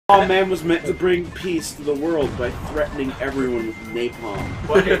Napalm Man was meant to bring peace to the world by threatening everyone with napalm.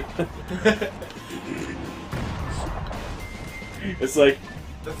 Wait. It's like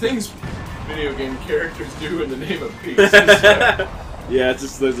The things video game characters do in the name of peace. yeah, it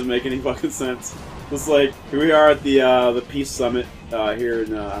just doesn't make any fucking sense. It's like here we are at the Peace Summit here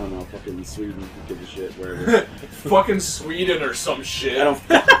in I don't know, fucking Sweden, who gives a shit, wherever. Fucking Sweden or some shit. I don't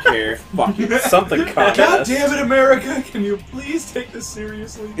fucking care. Fuck you. Something communist. God damn it, America! Can you please take this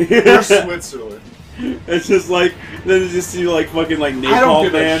seriously? Or Switzerland. It's just like then you just see like fucking like I don't Napalm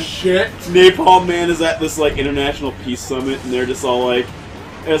give Man. a shit. Napalm Man is at this like international peace summit, and they're just all like,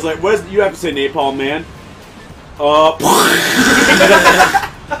 it's like, what is you have to say, Napalm Man?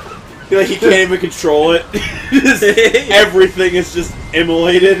 Like he can't even control it. Everything is just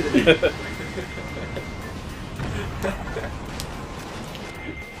immolated.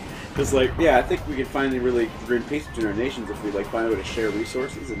 It's like, yeah, I think we can finally really bring peace between our nations if we like find a way to share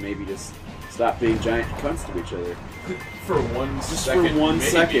resources and maybe just stop being giant cunts to each other. For one Just second. for one maybe.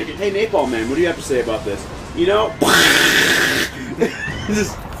 second. Hey, Napalm Man, what do you have to say about this? You know,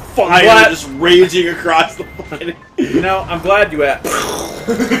 just fire just raging across the planet. You know, I'm glad you asked.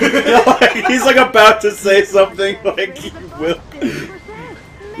 He's like about to say something, like he will.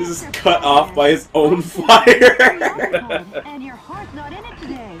 This is cut off by his own fire. And your heart's not in it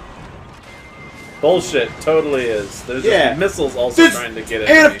today. Bullshit, totally is. There's just missiles also This trying to get it.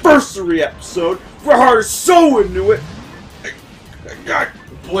 anniversary episode. Rahar is so into it.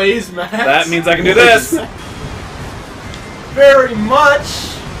 Blaze Max. That means I can do this. Very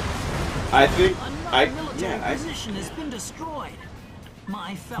much. I think Military position has been destroyed.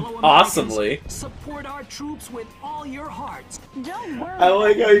 My fellow Americans, Awesomely. support our troops with all your hearts. Don't worry. I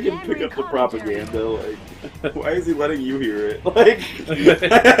like how you can Every pick up the commentary. propaganda. Like, why is he letting you hear it? Like,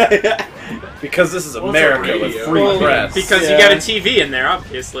 Because this is Well, it's America a with radio. free Well, press. because you got a TV in there,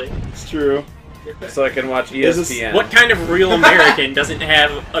 obviously. it's true. So I can watch Is this- ESPN. What kind of real American doesn't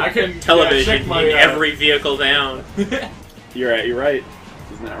have I a can- television yeah, check my, in every vehicle down? You're right. You're right.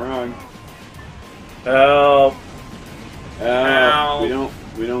 He's not wrong. Oh, Ow.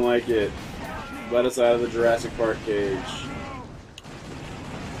 We don't like it. Let us out of the Jurassic Park cage,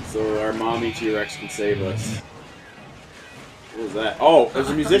 so our mommy T-Rex can save us. What was that? Oh, it was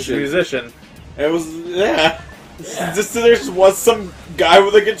a musician. musician. It was Just there just was some guy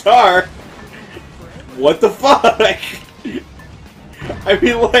with a guitar. What the fuck? I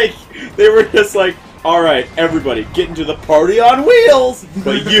mean, like they were just like, all right, everybody, get into the party on wheels.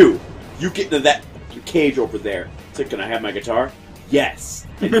 But you get into that cage over there. It's like, can I have my guitar? Yes.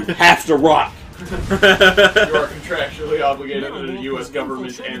 And you have to rock. You are contractually obligated under the U.S.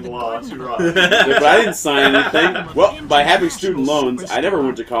 government and law to rock. Yeah, but I didn't sign anything. Well, by having student loans, I never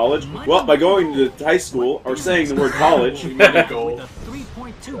went to college. Well, by going to high school or saying the word college. Money gold. With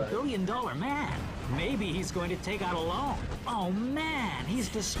a $3.2 billion man. Maybe he's going to take out a loan. Oh man, he's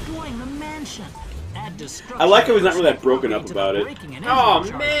destroying the mansion. That destruction I like how he's not really that broken up about it. Oh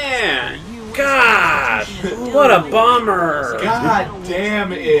man! God, what a bummer. God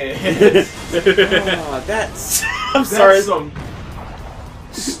damn it! Oh, I'm That's sorry. some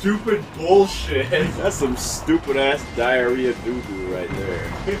stupid bullshit. That's some stupid ass diarrhea doo-doo right there.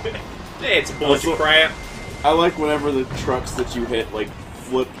 Hey, it's bullshit Also- crap. I like whenever the trucks that you hit like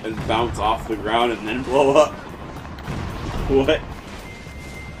flip and bounce off the ground and then blow up. What?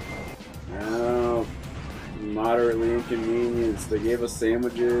 Oh, moderately inconvenienced. They gave us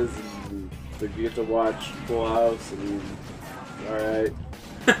sandwiches and they get to watch Full House. I mean, alright.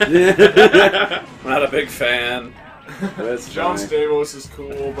 Not a big fan. That's John fine. Stamos is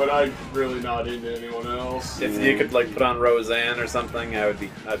cool, but I'm really not into anyone else. If you could like put on Roseanne or something, I'd be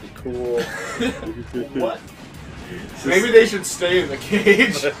cool. What? Maybe they should stay in the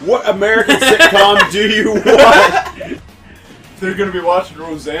cage. What American sitcom do you want? They're gonna be watching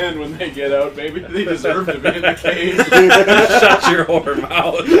Roseanne when they get out. Maybe they deserve to be in the cage. Shut your whore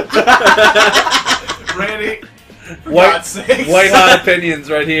mouth. Randy, for White, God's sakes. white hot opinions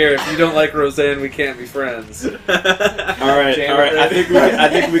right here. If you don't like Roseanne, we can't be friends. All right. Damn it, I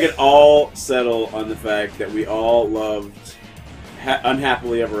think we can all settle on the fact that we all loved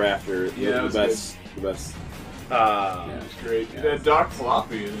Unhappily Ever After. Yeah, it was the best. Uh, Yeah. It's great. Yeah. That Doc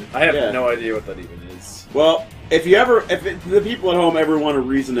Floppy in it. I have Yeah. no idea what that even is. Well, if the people at home ever want a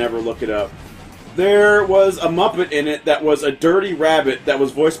reason to ever look it up, there was a Muppet in it that was a dirty rabbit that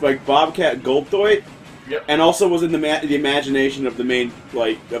was voiced by Bobcat Goldthwait, Yep. and also was in the imagination of the main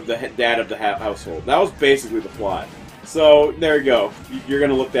of the dad of the household. That was basically the plot. So there you go. You're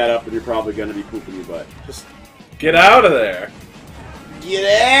gonna look that up, and you're probably gonna be pooping your butt. Just get out of there. Get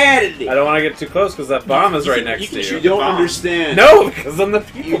out of I there! don't want to get too close because that bomb is You right can- next you to can you. You don't Bomb. understand. No, because then the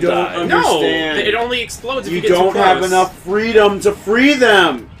people You don't die. understand. No, it only explodes if you You get too don't close. have enough freedom to free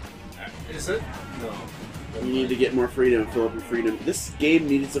them. Is it? No. You need to get more freedom. Fill up your freedom. This game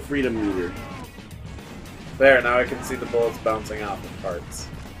needs a freedom meter. There, now I can see the bullets bouncing off of parts.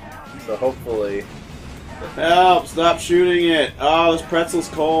 So hopefully... Help! Stop shooting it! Oh, this pretzel's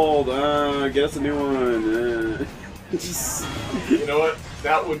cold. Get us a new one. Just... You know what?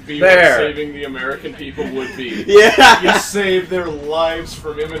 That would be There. what saving the American people would be. Yeah! You save their lives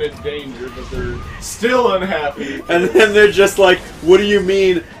from imminent danger, but they're still unhappy. And then they're just like, what do you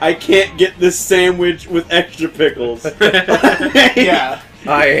mean I can't get this sandwich with extra pickles? Yeah.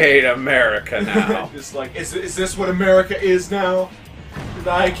 I hate America now. Just like, is this what America is now? That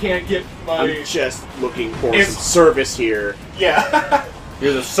I can't get my... I'm just looking for It's- some service here. Yeah.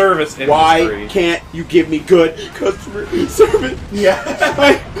 You're the service industry. Why can't you give me good customer service? Yeah.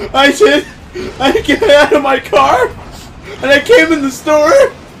 I get out of my car and I came in the store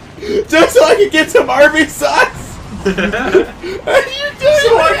just so I could get some Arby's sauce. And you did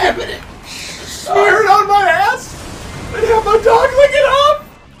So what I happened? Smear it on my ass and have my dog lick it off.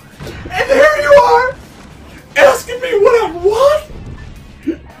 And there you are, asking me what I want.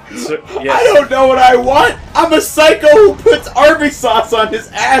 So, I yes. don't know what I want. I'm a psycho who puts Arby's sauce on his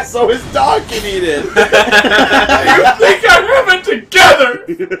ass so his dog can eat it. You think I have it together?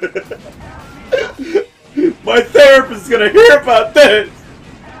 My therapist is gonna hear about this.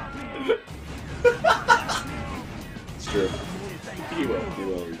 It's true. He will. He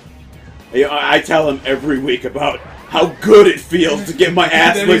will. You know, I tell him every week about how good it feels to get my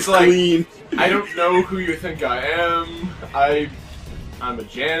ass then licked he's like, clean. I don't know who you think I am. I'm a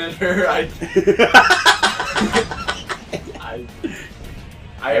janitor. I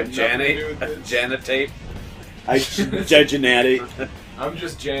have nothing to do with this. Janitate. I judginati. I'm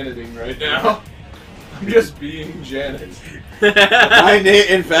just janiting right now. I'm just being Janet.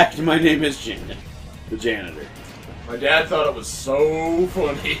 In fact, my name is Janet, the janitor. My dad thought it was so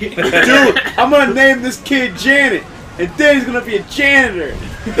funny. Dude, I'm gonna name this kid Janet, and then he's gonna be a janitor.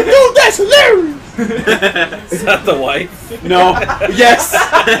 Dude, that's hilarious. Is that the wife? No. Yes.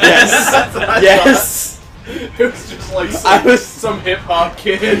 Yes. Yes. It was just like I some, was- hip hop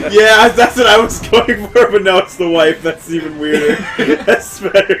kid. Yeah, that's what I was going for, but no, it's the wife. That's even weirder. That's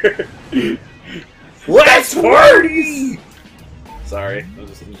better. Let's party! Sorry, I'm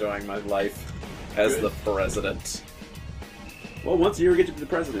just enjoying my life as the president. Well, once a year we get to be the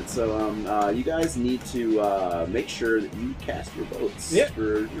president, so you guys need to make sure that you cast your votes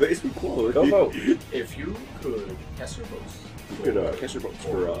for Facebook Quality. Go vote. If you could cast your votes. You could cast your votes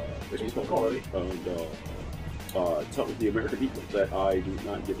for Facebook Quality and tell the American people that I do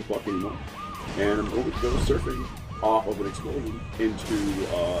not give a fuck anymore. And I'm going to go surfing off of an explosion into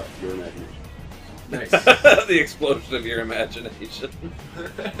your imagination. Nice. The explosion of your imagination.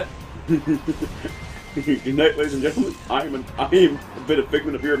 Good night, ladies and gentlemen. I am a bit of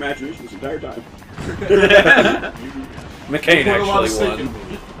figment of your imagination this entire time. McCain What a lot of actually thinking.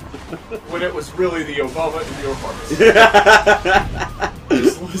 won. When it was really the Obama in your heart.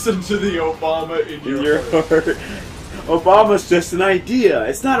 Just listen to the Obama in In your your heart. heart. Obama's just an idea.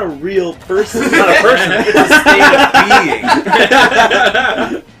 It's not a real person. It's not a person, it's a state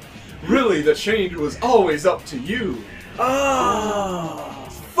of being. Really, the change was always up to you. Oh.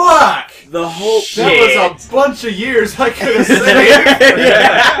 Fuck! The whole That was a bunch of years I could have saved.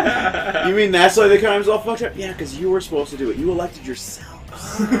 Yeah. You mean that's why the economy's all fucked up? Yeah, because you were supposed to do it. You elected yourselves.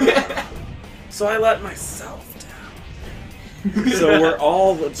 So I let myself down. So we're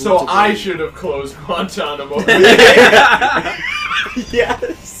all. So I should have closed Guantanamo.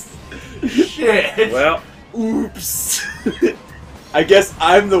 Yes. Shit. Well, Oops. I guess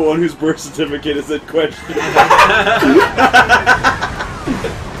I'm the one whose birth certificate is in question.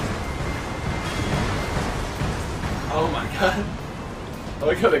 Oh my god. I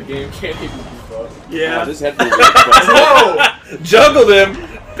like how the game can't even keep up. Yeah. This headphone's really expensive. Whoa! juggled him.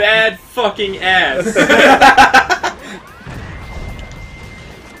 Bad fucking ass.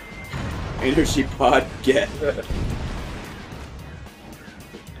 Energy pod get.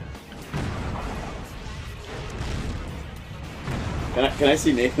 Can I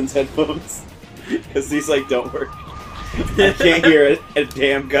see Nathan's headphones? Because these like don't work. I can't hear a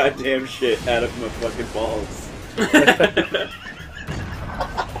damn goddamn shit out of my fucking balls.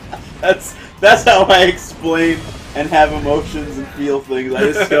 That's how I explain and have emotions and feel things. I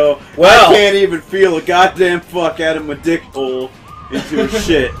just go, Well- I can't even feel a goddamn fuck out of my dick hole into a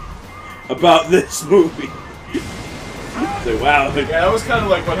shit about this movie. So, wow. Yeah, that was kind of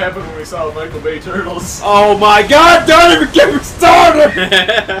like what happened when we saw Michael Bay Turtles. Oh my God! Don't ever get me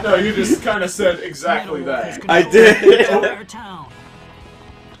started. No, you just kind of said exactly that. I did. The entire town.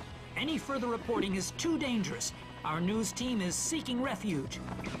 Any further reporting is too dangerous. Our news team is seeking refuge.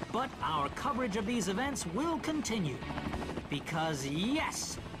 But our coverage of these events will continue. Because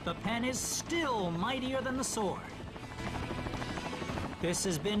yes, the pen is still mightier than the sword. This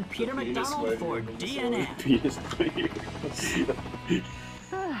has been Peter McDonald for DNN. Penis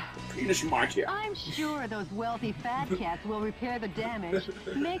Penis Marty. I'm sure those wealthy fat cats will repair the damage,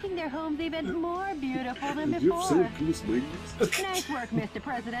 making their homes even more beautiful than before. penis ladies? Nice work, Mr.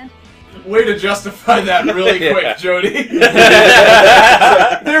 President. Way to justify that really quick, Jody.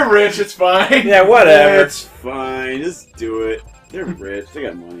 They're rich, it's fine. Yeah, whatever. It's fine. Just do it. They're rich. They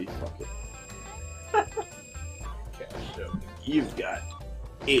got money. Fuck it. You've got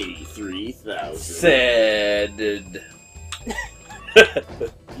 83,000. Said.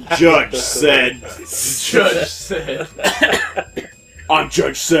 Judge said. Judge said. I'm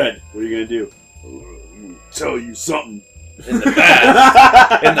Judge said. What are you gonna do? Tell you something. In the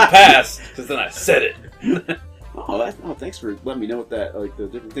past. In the past. Because then I said it. Oh, thanks for letting me know what that, like, the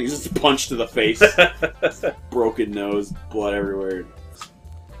different things. Just a punch to the face. Broken nose, blood everywhere.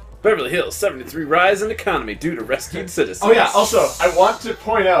 Beverly Hills, 73 rise in economy due to rescued citizens. Oh yeah, also, I want to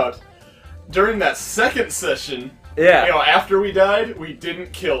point out, during that second session, Yeah. you know, after we died, we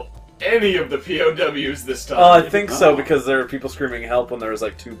didn't kill any of the POWs this time. Oh, I think so, Oh. because there were people screaming help when there was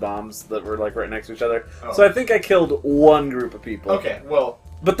like 2 bombs that were like right next to each other. Oh. So I think I killed 1 group of people. Okay, well,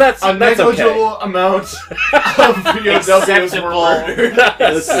 But that's a okay. negligible amount of POWs were murdered.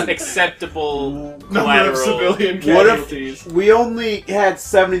 Listen. Acceptable Number of collateral. civilian What if casualties. we only had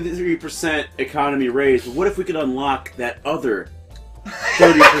 73% economy raised? But what if we could unlock that other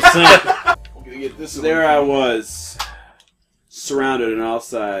 30%? I'm gonna get this There I was, surrounded on all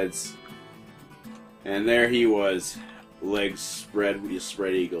sides, and there he was, legs spread with a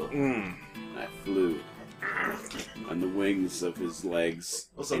spread eagle. I flew on the wings of his legs.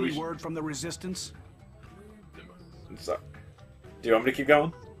 Also, Any word from the resistance? So, do you want me to keep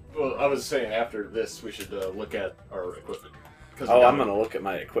going? well, I was saying after this, we should look at our equipment. 'Cause we Oh, got I'm gonna look at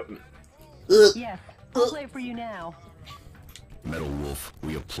my equipment. Yes, I'll play for you now. Metal Wolf,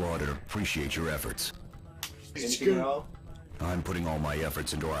 we applaud and appreciate your efforts. anything at all? I'm putting all my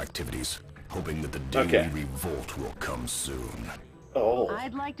efforts into our activities, hoping that the day Okay. we revolt will come soon. Oh.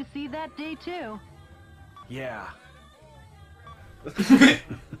 I'd like to see that day too. Yeah,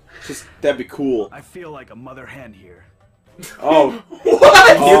 Just, that'd be cool. I feel like a mother hen here. Oh,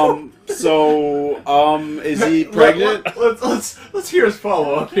 What? is he pregnant? Let's hear his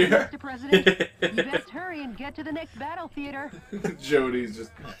follow up Okay, here. Mr. President, you best hurry and get to the next battle theater. Jody's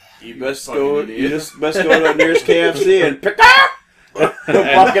just. You best fucking go. idiot. You just best go to the nearest KFC and pick up a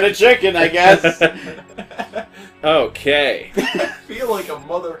bucket of chicken, I guess. Okay. I feel like a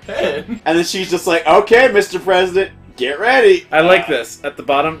mother hen. And then she's just like, "Okay, Mr. President, get ready." I like this. At the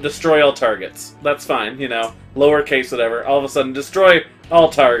bottom, destroy all targets. That's fine, you know. Lowercase, whatever. All of a sudden, destroy all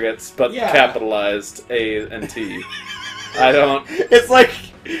targets, but Yeah. capitalized A and T. I don't... It's like,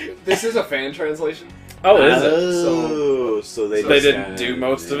 This is a fan translation. Oh, is it? oh, so they They just didn't kinda- do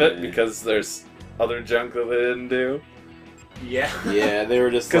most of it yeah. because there's other junk that they didn't do? Yeah. Yeah, they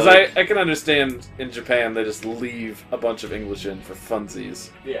were just Because like, I can understand in Japan they just leave a bunch of English in for funsies.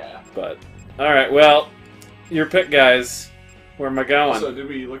 Yeah. But, alright, well, your pick, guys. Where am I going? Also, did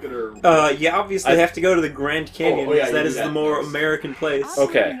we look at her? Yeah, obviously I- have to go to the Grand Canyon Oh, yeah, because that you is got the more this. American place.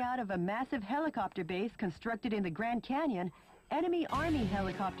 Okay. Operating out of a massive helicopter base constructed in the Grand Canyon, enemy Army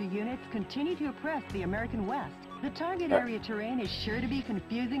helicopter units continue to oppress the American West. The target area terrain is sure to be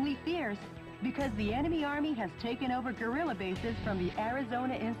confusingly fierce because the enemy army has taken over guerrilla bases from the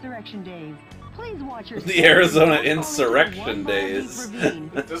Arizona insurrection days. Please watch your The Arizona insurrection days.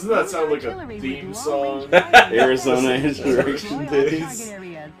 Doesn't that sound like a theme song? Arizona Insurrection Days.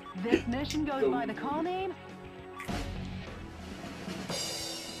 This mission goes by the call name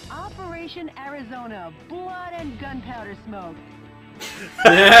Operation Arizona Blood and Gunpowder Smoke.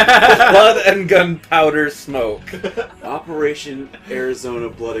 Blood and gunpowder smoke. Operation Arizona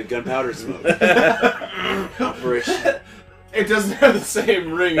Blood and Gunpowder Smoke. Operation. It doesn't have the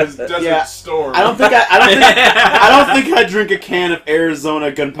same ring as Desert Yeah. Storm. I don't think I don't think I drink a can of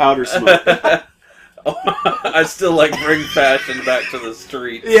Arizona Gunpowder Smoke. I still like bring fashion back to the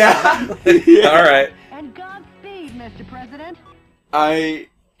streets. Yeah. Alright. And Godspeed, Mr. President.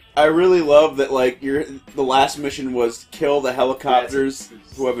 I really love that, like, the last mission was kill the helicopters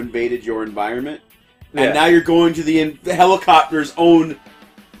who have invaded your environment, and Yeah. now you're going to the helicopter's own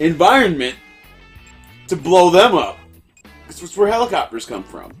environment to blow them up. That's where helicopters come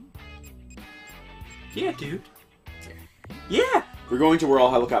from. Yeah, dude. Yeah. We're going to where all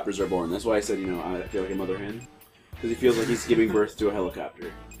helicopters are born. That's why I said, you know, I feel like a mother hen. Because he feels like he's giving birth to a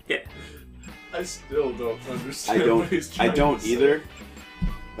helicopter. Yeah. I still don't understand. What he's I trying don't to either. say.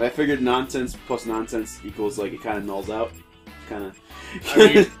 But I figured nonsense plus nonsense equals, like, it kind of nulls out. Kind of.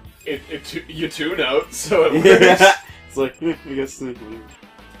 I mean, you tune out, so it works. Yeah. It's like, I guess. Whatever.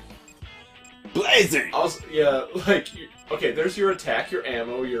 Blazing! Also, yeah, like, okay, there's your attack, your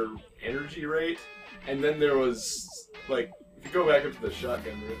ammo, your energy rate, and then there was, like, if you go back up to the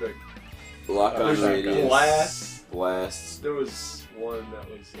shotgun real quick, Lock on there's like radius. blasts. There was one that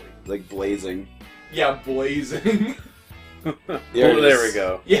was Like blazing. yeah, blazing. There, it There is. we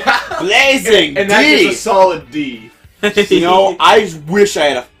go. Yeah, Blazing and that D! is a solid D. You know, I wish I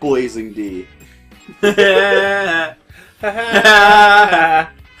had a blazing D. Ha ha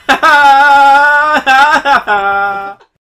ha ha ha.